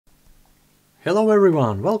Hello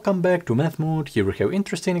everyone, welcome back to mathsmood. Here we have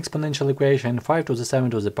interesting exponential equation 5 to the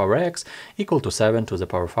 7 to the power x equal to 7 to the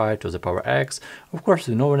power 5 to the power x. Of course,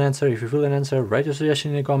 you know an answer. If you feel an answer, write your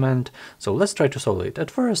suggestion in a comment. So let's try to solve it.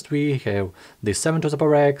 At first we have this 7 to the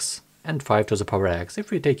power x and 5 to the power x.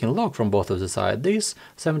 If we take in log from both of the sides, this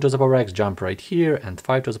 7 to the power x jump right here and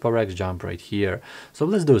 5 to the power x jump right here. So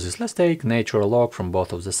let's do this. Let's take natural log from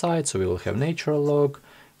both of the sides. So we will have natural log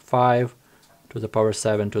 5 to the power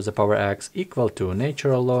 7 to the power x equal to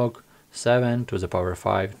natural log 7 to the power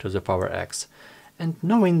 5 to the power x. And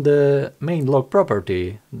knowing the main log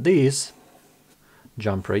property, this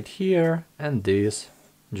jump right here and this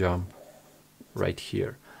jump right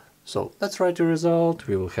here. So let's write the result.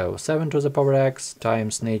 We will have 7 to the power x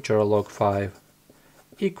times natural log 5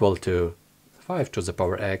 equal to 5 to the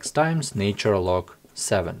power x times natural log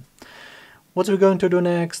 7. What we're going to do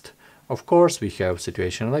next? Of course, we have a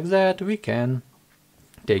situation like that. We can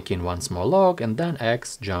take in one small log and then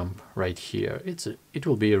x jump right here. It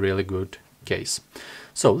will be a really good case.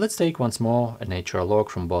 So let's take once more a natural log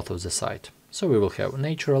from both of the sides. So we will have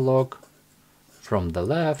natural log from the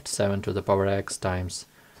left 7 to the power x times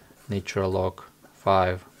natural log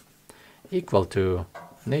 5 equal to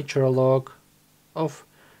natural log of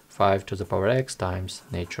 5 to the power x times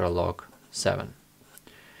natural log 7.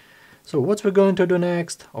 So what we're going to do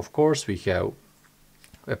next? Of course, we have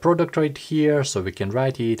a product right here, so we can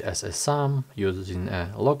write it as a sum using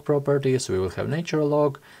a log property. So we will have natural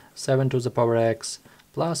log 7 to the power x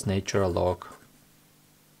plus natural log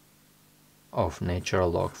of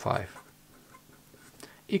natural log 5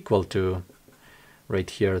 equal to, right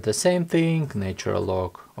here, the same thing, natural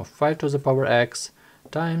log of 5 to the power x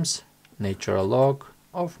times natural log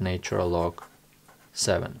of natural log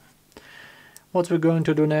 7. What we're going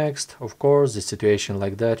to do next? Of course, the situation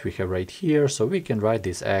like that we have right here, so we can write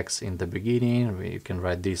this x in the beginning, we can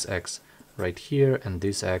write this x right here and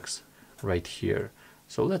this x right here.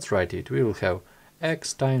 So let's write it. We will have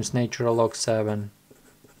x times natural log 7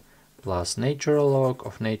 plus natural log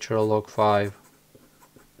of natural log 5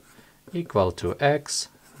 equal to x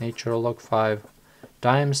natural log 5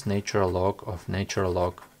 times natural log of natural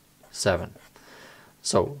log 7.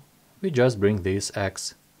 So we just bring this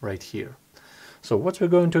x right here. So what we're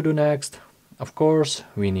going to do next? Of course,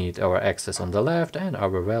 we need our x's on the left and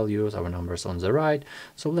our values, our numbers on the right.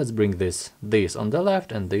 So let's bring this on the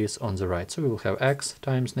left and this on the right. So we will have x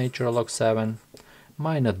times natural log 7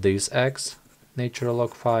 minus this x natural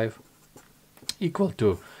log 5 equal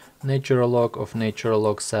to natural log of natural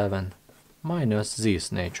log 7 minus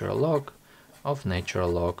this natural log of natural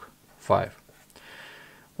log 5.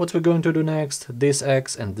 What we're going to do next? This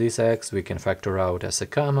x and this x we can factor out as a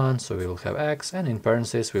common, so we will have x, and in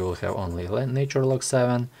parentheses we will have only natural log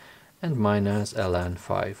 7 and minus ln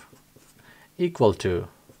 5 equal to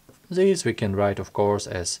this. We can write, of course,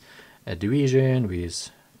 as a division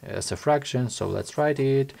as a fraction, so let's write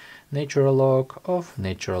it natural log of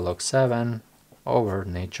natural log 7 over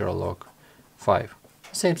natural log 5.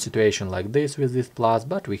 Same situation like this with this plus,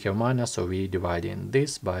 but we have minus, so we divide in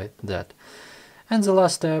this by that. And the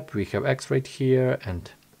last step, we have x right here,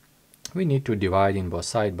 and we need to divide in both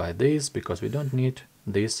sides by this, because we don't need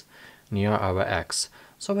this near our x.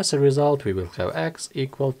 So as a result, we will have x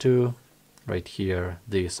equal to, right here,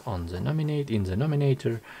 this in the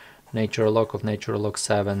denominator, natural log of natural log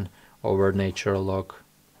 7 over natural log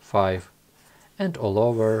 5, and all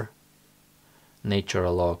over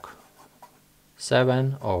natural log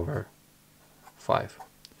 7 over 5.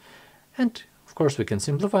 And of course we can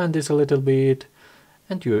simplify this a little bit,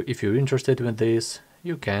 and if you're interested in this,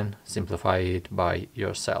 you can simplify it by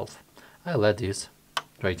yourself. I'll add this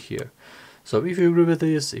right here. So if you agree with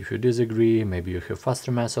this, if you disagree, maybe you have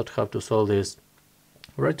faster method how to solve this,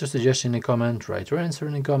 write your suggestion in a comment, write your answer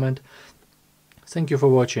in a comment. Thank you for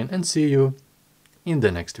watching, and see you in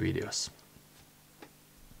the next videos.